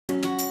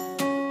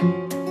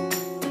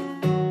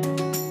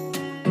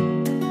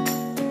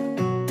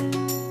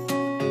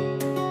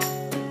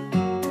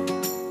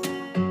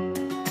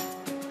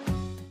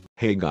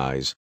Hey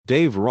guys,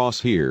 Dave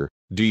Ross here.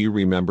 Do you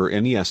remember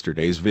in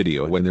yesterday's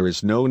video when there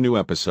is no new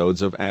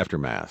episodes of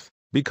Aftermath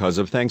because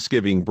of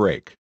Thanksgiving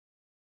break?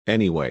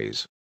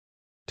 Anyways,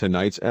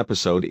 tonight's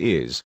episode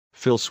is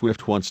Phil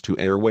Swift Wants to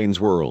Air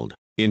Wayne's World.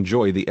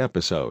 Enjoy the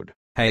episode.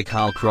 Hey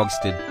Carl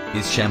Krogstad,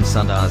 is Sham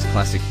Sundar's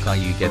classic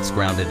Caillou Gets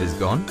Grounded is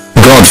gone?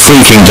 God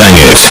freaking dang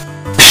it.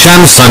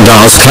 Sham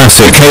Sundar's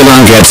classic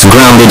Caillou Gets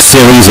Grounded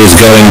series is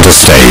going to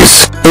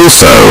stays.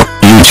 Also,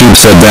 YouTube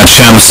said that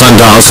Sham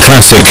Sundar's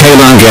classic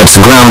Caillou Gets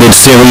Grounded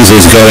series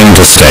is going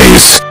to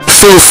stays.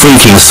 Phil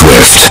freaking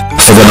Swift,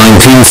 for the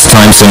 19th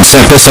time since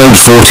episode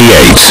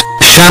 48,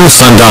 Sham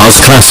Sundar's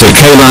classic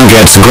Caillou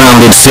Gets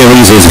Grounded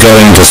series is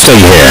going to stay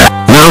here.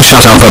 Now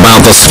shut up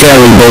about the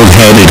scary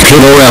bald-headed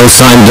kid or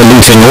else I'm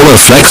deleting all of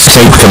Flex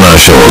Tape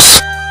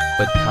commercials.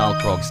 But Carl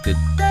Krogstad,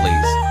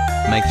 please,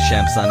 make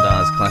Sham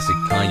Sundar's classic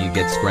Caillou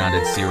Gets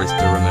Grounded series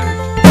to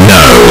removed.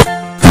 No.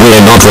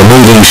 We're not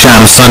removing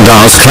Sham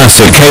Sundar's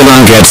classic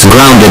Caillou Gets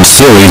Grounded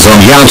series on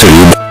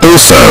YouTube.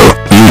 Also,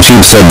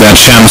 YouTube said that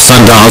Sham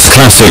Sundar's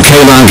classic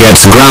Caillou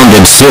Gets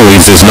Grounded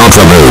series is not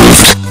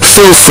removed.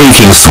 Phil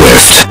freaking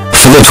Swift,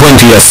 for the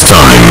 20th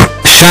time,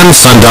 Sham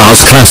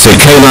Sundar's classic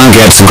Caillou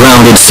Gets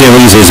Grounded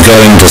series is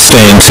going to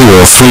stay in 2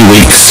 or 3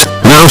 weeks.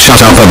 Now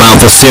shut up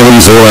about the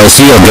series or else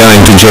you're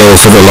going to jail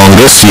for the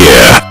longest year.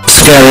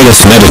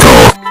 Scariest medical.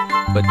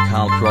 But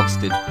Carl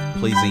Krogstad,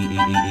 please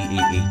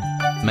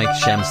make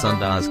Sham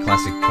Sundar's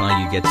classic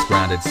Caillou Gets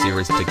Grounded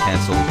series to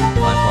cancel,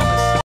 I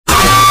promise.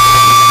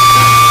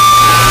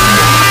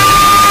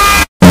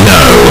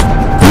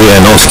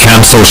 We're not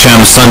cancel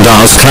Sham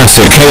Sundar's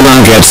classic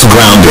Caillou Gets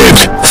Grounded.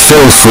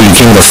 Phil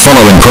freaking the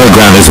following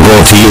program is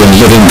brought to you in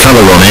living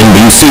color on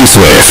NBC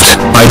Swift.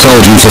 I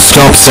told you to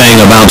stop saying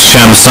about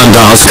Sham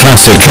Sundar's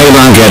classic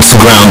Caillou Gets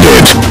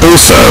Grounded.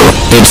 Also,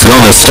 it's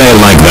gonna stay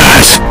like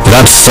that.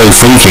 That's so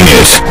freaking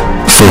it.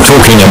 For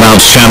talking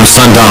about Sham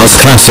Sundar's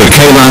classic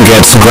Caillou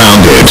Gets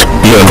Grounded,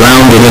 you're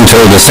grounded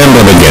until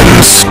December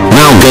begins.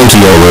 Now go to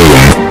your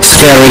room.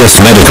 Scariest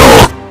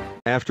medical.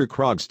 After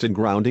Krogstad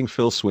grounding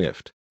Phil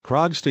Swift,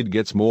 Krogstad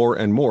gets more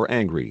and more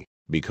angry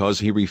because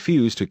he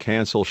refused to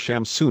cancel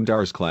Sham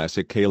Sundar's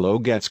classic Caillou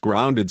Gets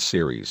Grounded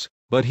series,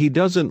 but he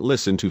doesn't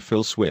listen to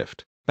Phil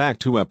Swift. Back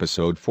to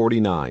episode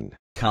 49.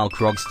 Carl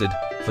Krogstad,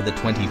 for the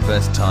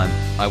 21st time,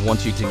 I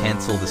want you to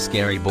cancel the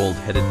scary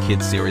bald-headed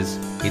kid series.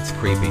 It's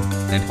creepy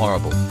and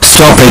horrible.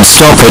 Stop it,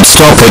 stop it,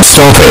 stop it,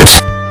 stop it.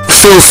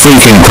 Phil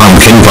freaking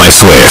Pumpkin by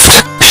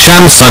Swift.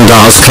 Sham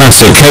Sundar's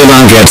classic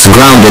Caillou Gets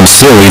Grounded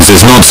series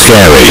is not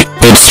scary.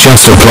 It's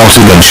just a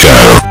plotted and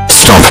show.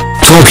 Stop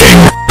talking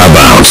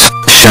about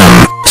Sham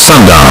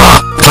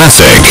Sundar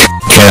classic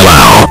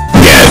Caillou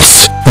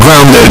Gets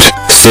Grounded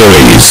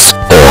series,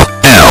 or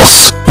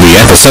else the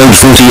episode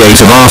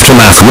 48 of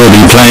Aftermath will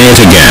be play it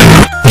again.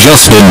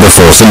 Just did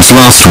before since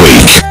last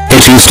week.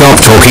 If you stop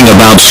talking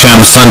about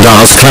Sham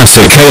Sundar's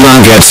classic Caillou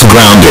Gets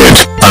Grounded,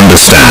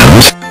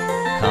 understand?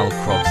 Carl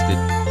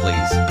Krogstad,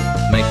 please,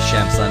 make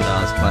Sham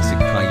Sundar's classic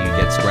Caillou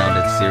Gets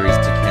Grounded series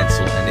to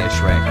cancel and air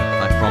Shrek.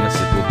 I promise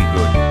it will be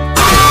good.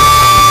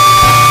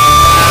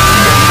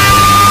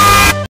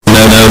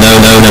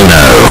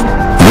 No.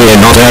 We're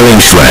not airing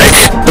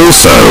Shrek.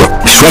 Also,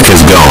 Shrek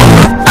is gone.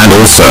 And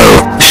also,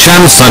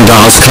 Sham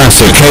Sundar's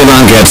classic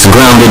Caillou Gets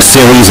Grounded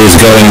series is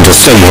going to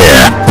stay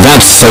here.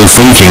 That's so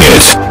freaking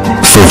it.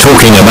 For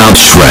talking about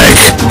Shrek,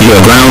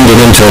 you're grounded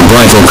until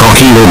Bridal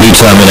Cocky will be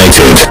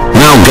terminated.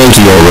 Now go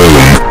to your room.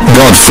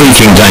 God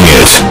freaking dang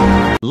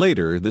it.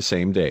 Later the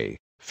same day,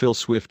 Phil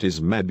Swift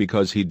is mad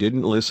because he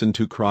didn't listen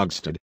to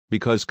Krogstad,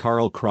 because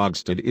Carl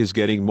Krogstad is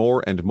getting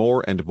more and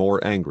more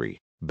angry.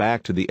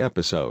 Back to the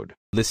episode.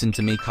 Listen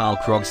to me Carl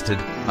Krogstad,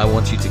 I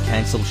want you to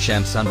cancel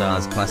Sham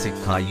Sundar's classic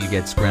Caillou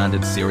Gets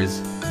Grounded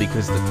series,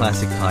 because the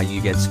classic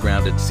Caillou Gets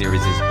Grounded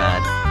series is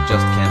bad.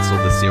 Just cancel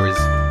the series,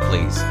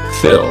 please.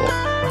 Phil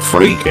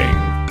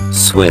freaking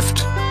Swift,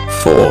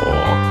 for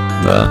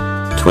the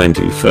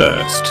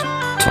 21st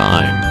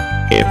time,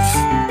 if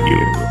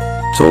you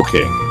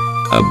talking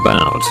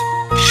about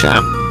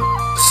Sham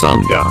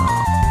Sundar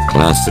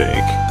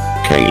classic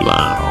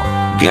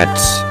Caillou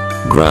Gets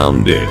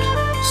Grounded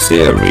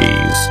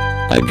series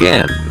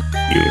again,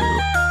 you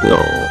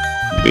will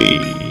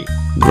be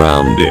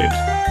grounded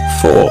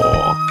for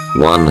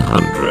 100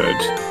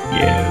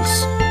 years.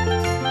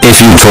 If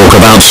you talk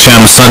about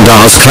Sham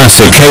Sundar's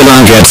classic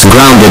Caillou Gets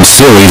Grounded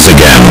series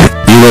again,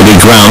 you will be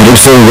grounded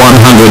for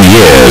 100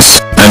 years,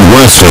 and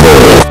worst of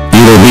all,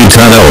 you will be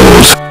turn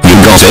old. You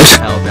got it?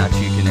 How about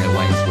you can air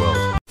Wayne's World?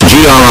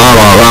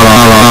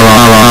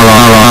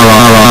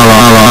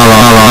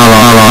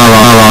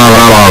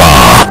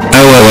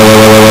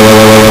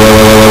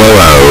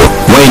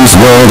 Wayne's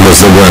World was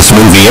the worst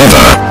movie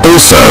ever.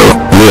 Also,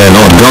 we're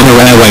not gonna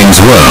air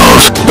Wayne's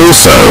World.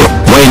 Also,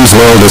 Wayne's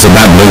World is a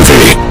bad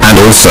movie. And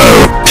also,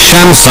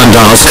 Sham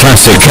Sundar's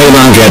classic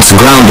Caillou Gets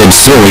Grounded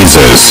series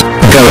is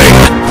going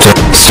to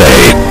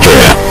stay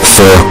here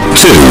for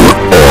 2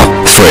 or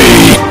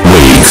 3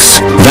 weeks.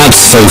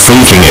 That's so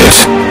freaking it.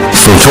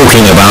 for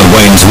talking about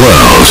Wayne's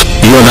World.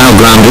 You are now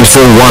grounded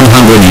for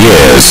 100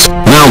 years.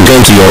 Now go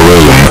to your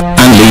room,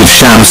 and leave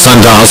Sham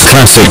Sundar's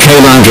classic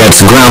Kayla Gets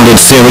Grounded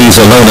series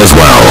alone as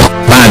well.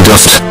 Bad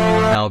dust.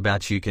 How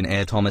about you can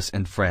air Thomas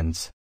and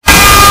Friends?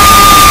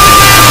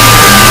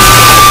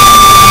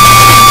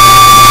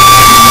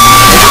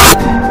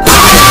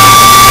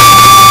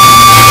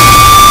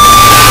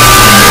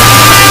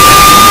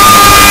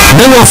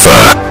 No offer.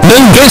 No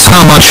guess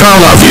how much I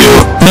love you.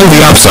 No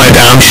the Upside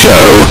Down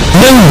Show.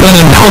 No Ben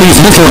and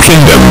Holly's Little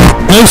Kingdom.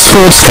 No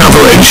sports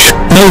coverage.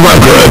 No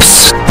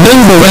Rugrats. No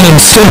the Ren and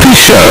Stimpy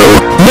Show.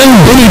 No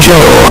Billy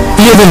Joel.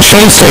 Live in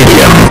Shea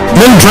Stadium.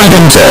 No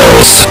Dragon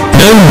Tales.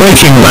 No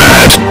Breaking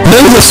Bad. No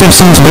The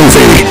Simpsons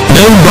movie.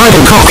 No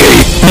Bridal Cocky.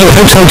 No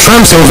Hotel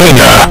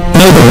Transylvania.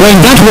 No The Rain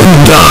That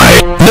Wouldn't Die.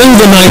 No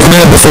The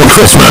Nightmare Before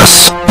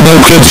Christmas. No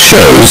kids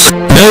shows.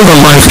 No The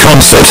Live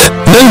Concert.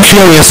 No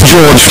Curious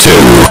George 2.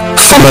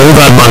 Follow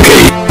That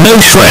Monkey. No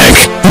Shrek.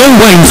 No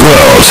Wayne's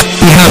World.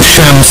 We have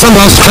Sham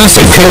Sundar's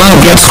classic Kayla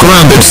Gets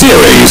Grounded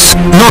series.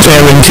 Not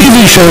airing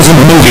TV shows and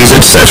movies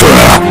etc.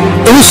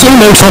 Also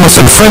no Thomas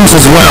and Friends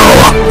as well.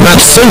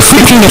 That's so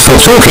freaking it for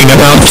talking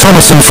about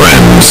Thomas and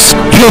Friends.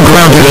 You're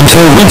grounded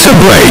until winter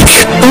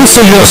break.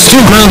 Also you're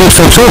still grounded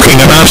for talking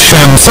about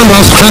Sham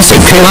Sundar's classic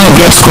Kayla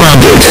Gets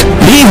Grounded.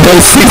 Leave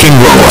Dave freaking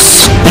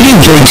Ross. Leave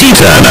JT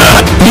Turner.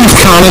 Leave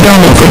Carla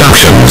Donald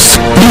Productions.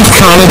 Leave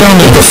Carla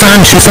Donald the Fan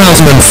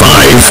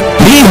 2005.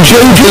 Leave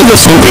Joe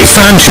Gilbert Movie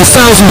Fan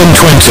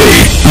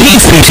 2020.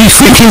 Leave Pity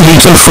freaking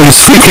Lita Freeze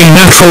freaking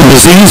Natural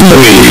Disease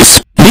Louise.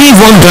 Leave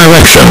One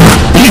Direction.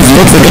 Leave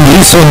Ludwig and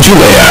Lisa and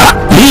Julia.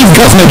 Leave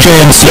Governor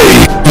James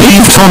Lee.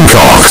 Leave Tom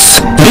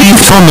Cox. Leave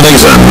Tom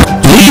Mason.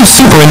 Leave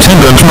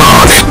Superintendent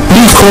Mark.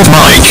 Leave Court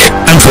Mike.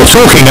 And for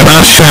talking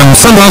about Sham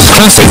Sundar's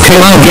classic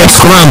Kayla Gets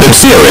Grounded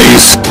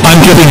series, I'm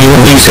giving you a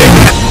meeting.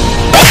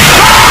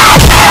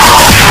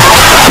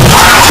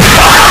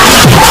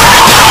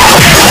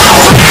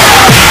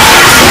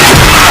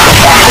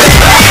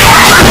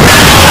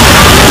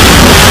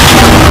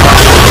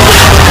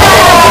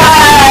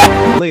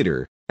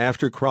 Later,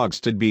 after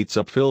Krogstad beats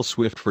up Phil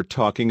Swift for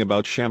talking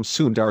about Sham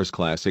Sundar's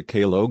classic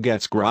Kayla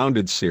Gets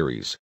Grounded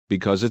series,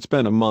 because it's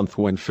been a month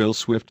when Phil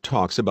Swift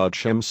talks about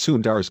Sham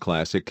Sundar's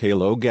classic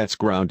Kayla Gets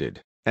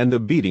Grounded, and the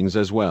beatings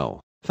as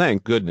well.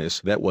 Thank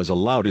goodness that was the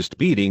loudest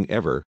beating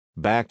ever.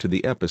 Back to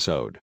the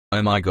episode.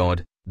 Oh my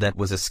god, that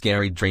was a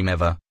scary dream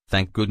ever.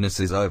 Thank goodness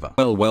is over.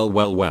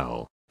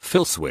 Well,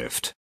 Phil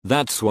Swift,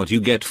 that's what you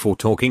get for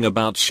talking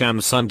about Sham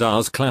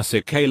Sundar's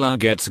classic Kayla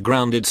Gets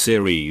Grounded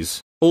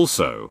series.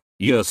 Also,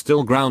 you're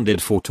still grounded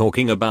for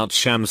talking about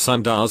Sham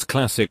Sundar's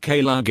classic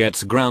Kayla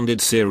Gets Grounded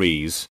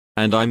series,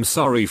 and I'm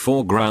sorry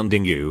for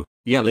grounding you,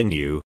 yelling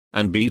you,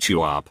 and beat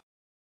you up.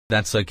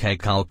 That's okay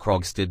Carl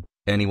Krogstad.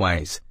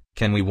 Anyways,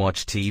 can we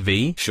watch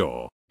TV?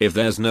 Sure, if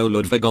there's no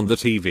Ludwig on the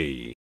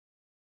TV.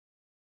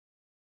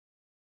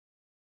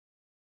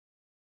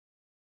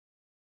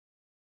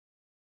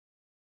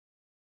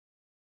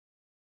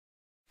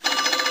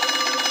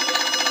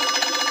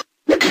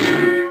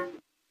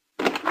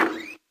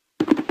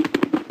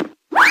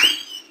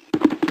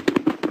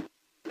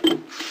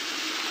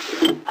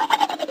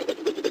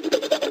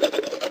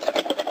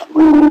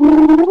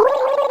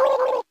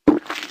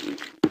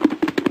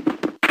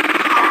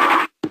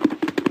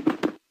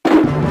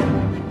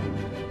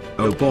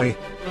 Oh boy,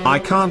 I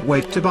can't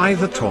wait to buy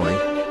the toy.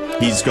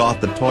 He's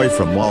got the toy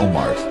from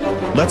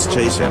Walmart. Let's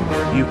chase him.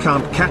 You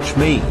can't catch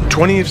me.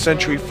 20th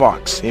Century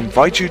Fox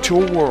invites you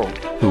to a world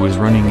who is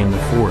running in the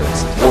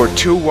forest, where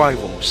two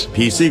rivals.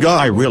 PC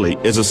guy really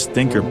is a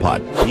stinker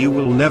pot. You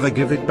will never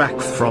give it back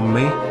from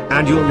me,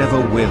 and you'll never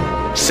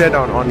will. Set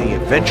out on the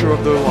adventure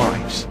of their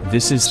lives.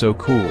 This is so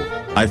cool.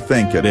 I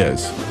think it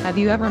is. Have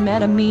you ever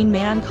met a mean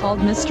man called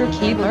Mr.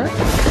 Keebler?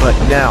 But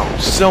now,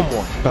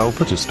 someone I'll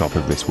put a stop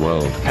of this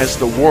world. has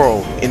the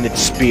world in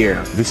its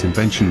spear. This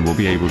invention will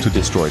be able to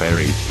destroy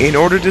Barry. In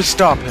order to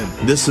stop him,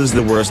 This is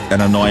the worst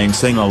and annoying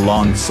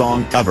sing-along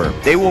song ever.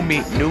 they will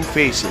meet new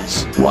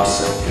faces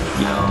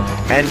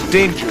and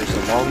dangers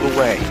along the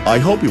way. I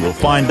hope you will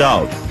find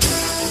out.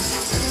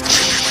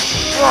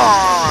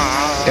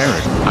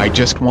 Eric, I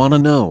just wanna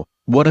know,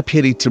 what a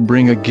pity to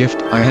bring a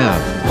gift I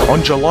have.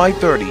 On July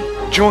 30,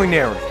 join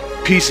Eric,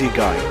 PC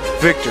Guy,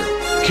 Victor,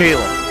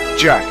 Kayla,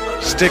 Jack,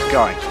 Stick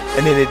Guy,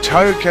 and an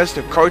entire cast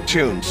of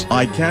cartoons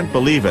I can't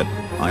believe it.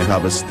 I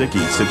have a sticky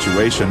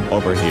situation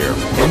over here.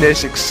 in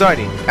this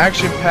exciting,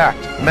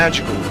 action-packed,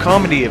 magical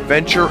comedy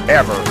adventure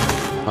ever.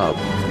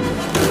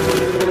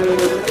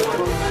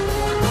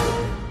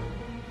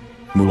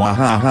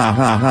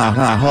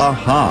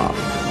 Mwahahahahahaha.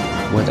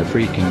 What a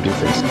freaking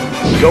difference.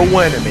 Go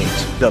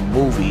Animate, the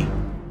movie.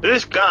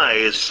 This guy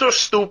is so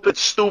stupid.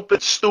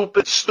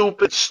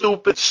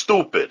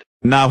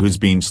 Now who's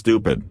being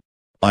stupid?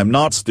 I'm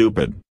not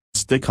stupid.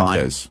 Stick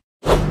is.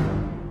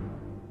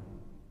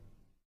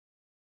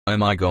 Oh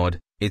my god,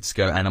 it's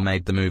Go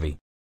Animate the movie.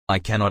 I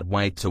cannot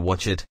wait to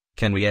watch it.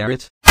 Can we air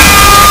it?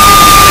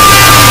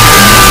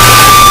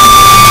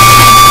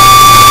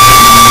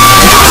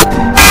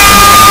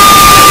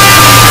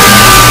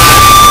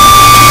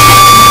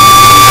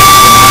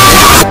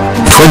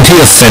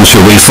 20th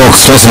Century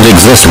Fox doesn't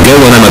exist.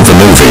 Golem at the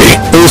movie.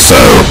 Also,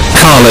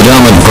 Khalid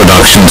Ahmed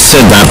Productions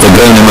said that the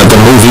Golem at the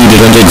movie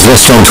didn't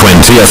exist on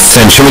 20th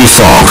Century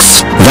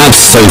Fox. That's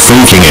so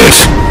freaking it.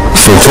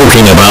 For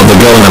talking about the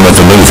Golem at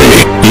the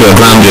movie, you're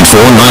grounded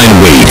for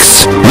 9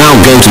 weeks. Now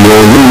go to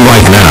your room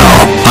right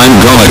now. I'm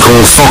gonna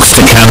call Fox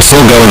to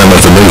cancel Golem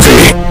at the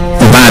movie.